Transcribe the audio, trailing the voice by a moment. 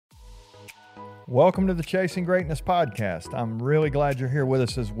Welcome to the Chasing Greatness podcast. I'm really glad you're here with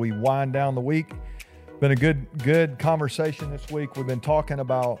us as we wind down the week. Been a good conversation this week. We've been talking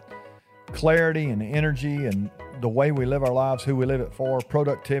about clarity and energy and the way we live our lives, who we live it for,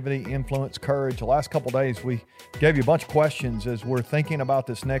 productivity, influence, courage. The last couple of days, we gave you a bunch of questions as we're thinking about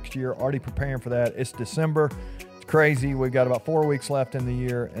this next year, already preparing for that. It's December. It's crazy. We've got about 4 weeks left in the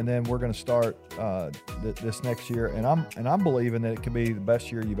year, and then we're going to start this next year. And I'm believing that it could be the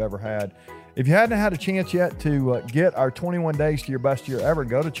best year you've ever had. If you hadn't had a chance yet to get our 21 days to your best year ever,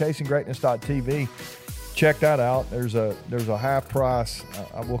 go to chasinggreatness.tv. Check that out. There's a half price.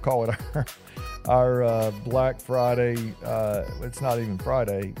 We'll call it our Black Friday. It's not even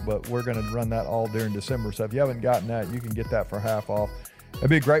Friday, but we're going to run that all during December. So if you haven't gotten that, you can get that for half off. It'd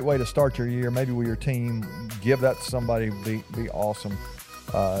be a great way to start your year, maybe with your team. Give that to somebody. Be awesome.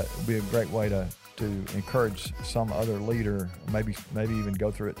 It'd be a great way to encourage some other leader. Maybe even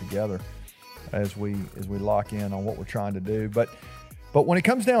go through it together as we lock in on what we're trying to do. But when it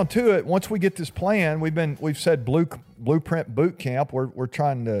comes down to it, once we get this plan, we've said blueprint boot camp. We're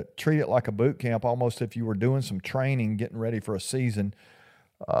trying to treat it like a boot camp, almost if you were doing some training, getting ready for a season.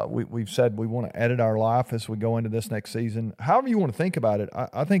 We've said we want to edit our life as we go into this next season. However you want to think about it,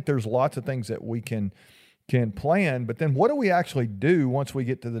 I think there's lots of things that we can plan, but then what do we actually do once we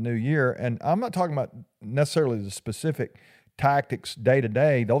get to the new year? And I'm not talking about necessarily the specific tactics day to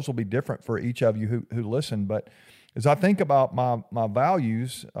day. Those will be different for each of you who listen, but as I think about my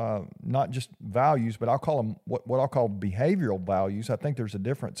values, not just values, but I'll call them what I'll call behavioral values. I think there's a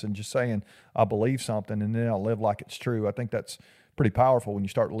difference in just saying I believe something and then I'll live like it's true. I think that's pretty powerful when you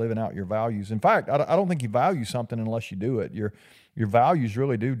start living out your values. In fact, I don't think you value something unless you do it. Your values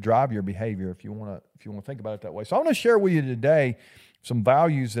really do drive your behavior if you want to think about it that way. So I want to share with you today some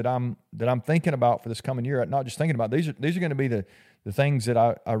values that I'm thinking about for this coming year. Not just thinking about these are going to be the things that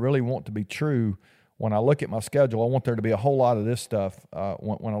I really want to be true. When I look at my schedule, I want there to be a whole lot of this stuff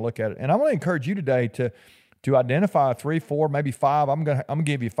when I look at it. And I want to encourage you today to identify 3, 4, maybe 5. I'm gonna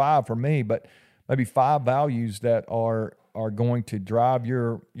give you 5 for me, but maybe 5 values that are going to drive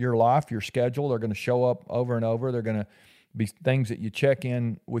your life, your schedule. They're going to show up over and over. They're going to be things that you check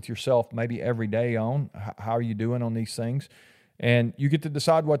in with yourself maybe every day on. How are you doing on these things? And you get to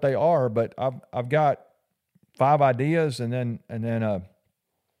decide what they are. But I've got 5 ideas, and then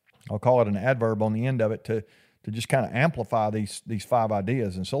I'll call it an adverb on the end of it to just kind of amplify these 5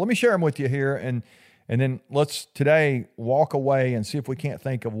 ideas. And so let me share them with you here, and then let's today walk away and see if we can't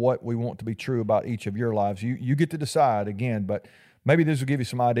think of what we want to be true about each of your lives. You get to decide again, but maybe this will give you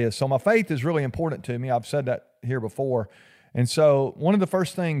some ideas. So my faith is really important to me. I've said that here before. And so one of the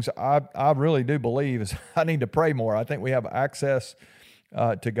first things I really do believe is I need to pray more. I think we have access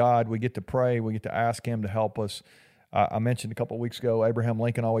to God. We get to pray. We get to ask Him to help us. I mentioned a couple of weeks ago, Abraham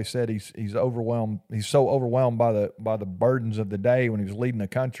Lincoln always said he's overwhelmed. He's so overwhelmed by the burdens of the day when he was leading the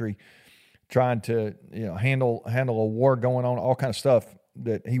country, trying to handle a war going on, all kind of stuff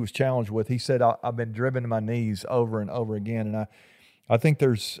that he was challenged with. He said, "I've been driven to my knees over and over again." And I think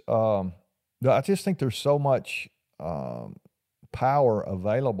I just think there's so much power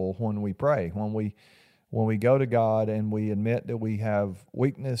available when we pray, when we go to God and we admit that we have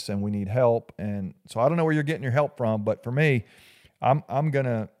weakness and we need help. And so I don't know where you're getting your help from, but for me, I got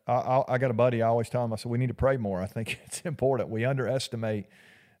a buddy. I always tell him, I said, we need to pray more. I think it's important. We underestimate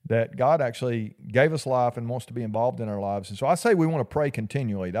that God actually gave us life and wants to be involved in our lives. And so I say we want to pray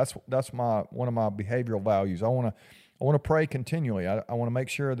continually. That's one of my behavioral values. I want to pray continually. I want to make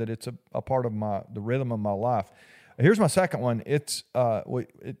sure that it's a part of the rhythm of my life. Here's my second one. I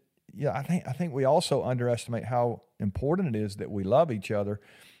think we also underestimate how important it is that we love each other.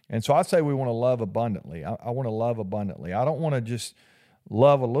 And so I say we want to love abundantly. I want to love abundantly. I don't want to just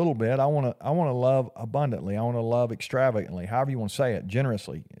love a little bit. I want to love abundantly. I want to love extravagantly, however you want to say it,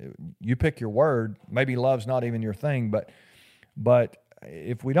 generously. You pick your word. Maybe love's not even your thing, but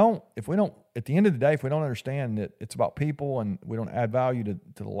if we don't, at the end of the day, if we don't understand that it's about people and we don't add value to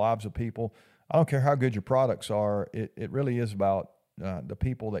the lives of people, I don't care how good your products are. It really is about the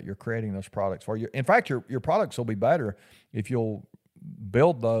people that you're creating those products for. In fact, your products will be better if you'll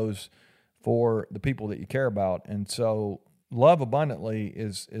build those for the people that you care about. And so love abundantly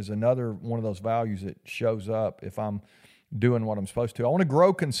is another one of those values that shows up if I'm doing what I'm supposed to. I want to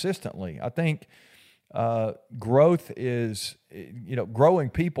grow consistently. I think growth is, growing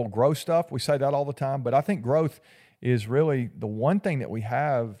people grow stuff. We say that all the time, but I think growth is really the one thing that we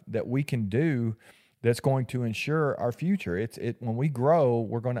have that we can do that's going to ensure our future. When we grow,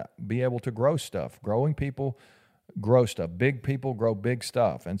 we're going to be able to grow stuff. Growing people grow stuff. Big people grow big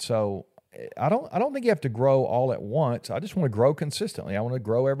stuff. And so I don't think you have to grow all at once. I just want to grow consistently. I want to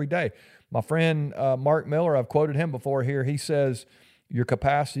grow every day. My friend Mark Miller, I've quoted him before here. He says, your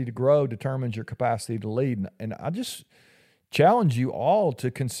capacity to grow determines your capacity to lead. And I just challenge you all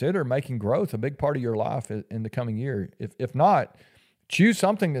to consider making growth a big part of your life in the coming year. If not, choose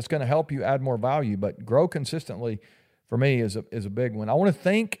something that's going to help you add more value, but grow consistently for me is a big one. I want to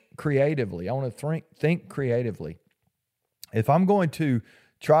think creatively. I want to think creatively. If I'm going to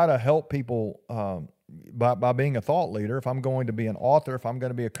try to help people by being a thought leader, if I'm going to be an author, if I'm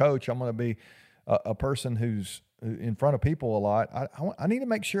going to be a coach, I'm going to be a person who's in front of people a lot, I need to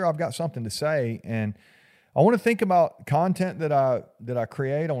make sure I've got something to say. And I want to think about content that I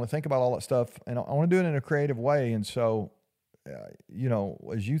create. I want to think about all that stuff, and I want to do it in a creative way. And so,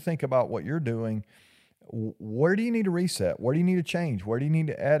 as you think about what you're doing, where do you need to reset? Where do you need to change? Where do you need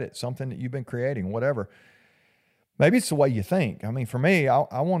to edit something that you've been creating? Whatever. Maybe it's the way you think. I mean, for me,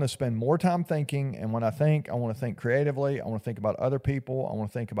 I want to spend more time thinking. And when I think, I want to think creatively. I want to think about other people. I want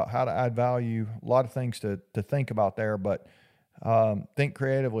to think about how to add value. A lot of things to think about there, but think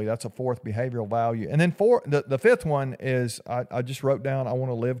creatively. That's a fourth behavioral value. And then the fifth one is I just wrote down, I want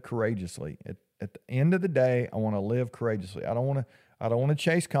to live courageously. At the end of the day, I want to live courageously. I don't want to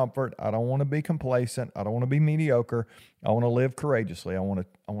chase comfort. I don't want to be complacent. I don't want to be mediocre. I want to live courageously. I want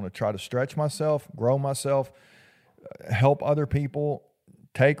to try to stretch myself, grow myself, help other people,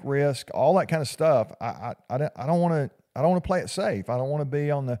 take risk, all that kind of stuff. I don't want to play it safe. I don't want to be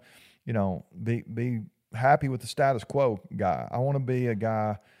on the, be happy with the status quo guy. I want to be a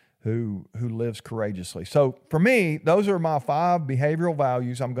guy who lives courageously. So for me, those are my 5 behavioral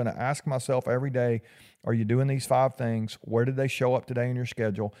values. I'm going to ask myself every day, are you doing these 5 things? Where did they show up today in your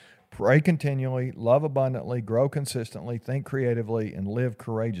schedule? Pray continually, love abundantly, grow consistently, think creatively, and live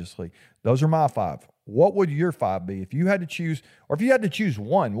courageously. Those are my 5. What would your 5 be? If you had to choose, or if you had to choose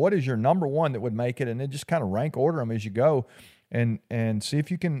one, what is your number 1 that would make it? And then just kind of rank order them as you go and see if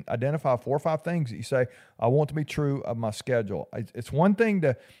you can identify 4 or 5 things that you say, I want to be true of my schedule. It's one thing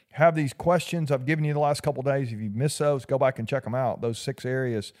to have these questions I've given you the last couple of days. If you've missed those, go back and check them out. Those 6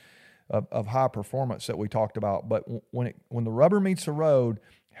 areas of high performance that we talked about. But when the rubber meets the road,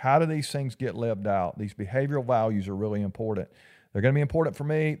 how do these things get lived out? These behavioral values are really important. They're going to be important for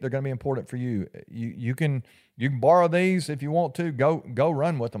me. They're going to be important for you. You can borrow these if you want to. Go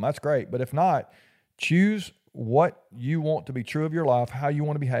run with them. That's great. But if not, choose what you want to be true of your life, how you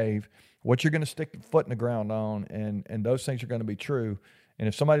want to behave, what you're going to stick your foot in the ground on, and those things are going to be true. And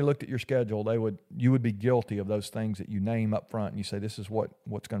if somebody looked at your schedule, you would be guilty of those things that you name up front, and you say, this is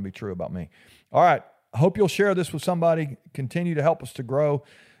what's going to be true about me. All right. I hope you'll share this with somebody. Continue to help us to grow.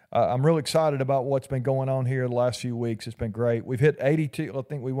 I'm really excited about what's been going on here the last few weeks. It's been great. We've hit 82. I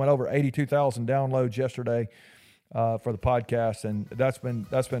think we went over 82,000 downloads yesterday for the podcast, and that's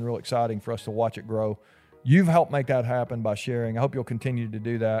been real exciting for us to watch it grow. You've helped make that happen by sharing. I hope you'll continue to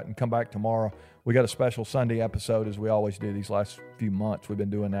do that and come back tomorrow. We got a special Sunday episode, as we always do these last few months. We've been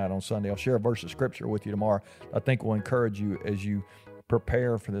doing that on Sunday. I'll share a verse of scripture with you tomorrow. I think will encourage you as you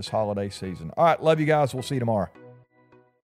prepare for this holiday season. All right. Love you guys. We'll see you tomorrow.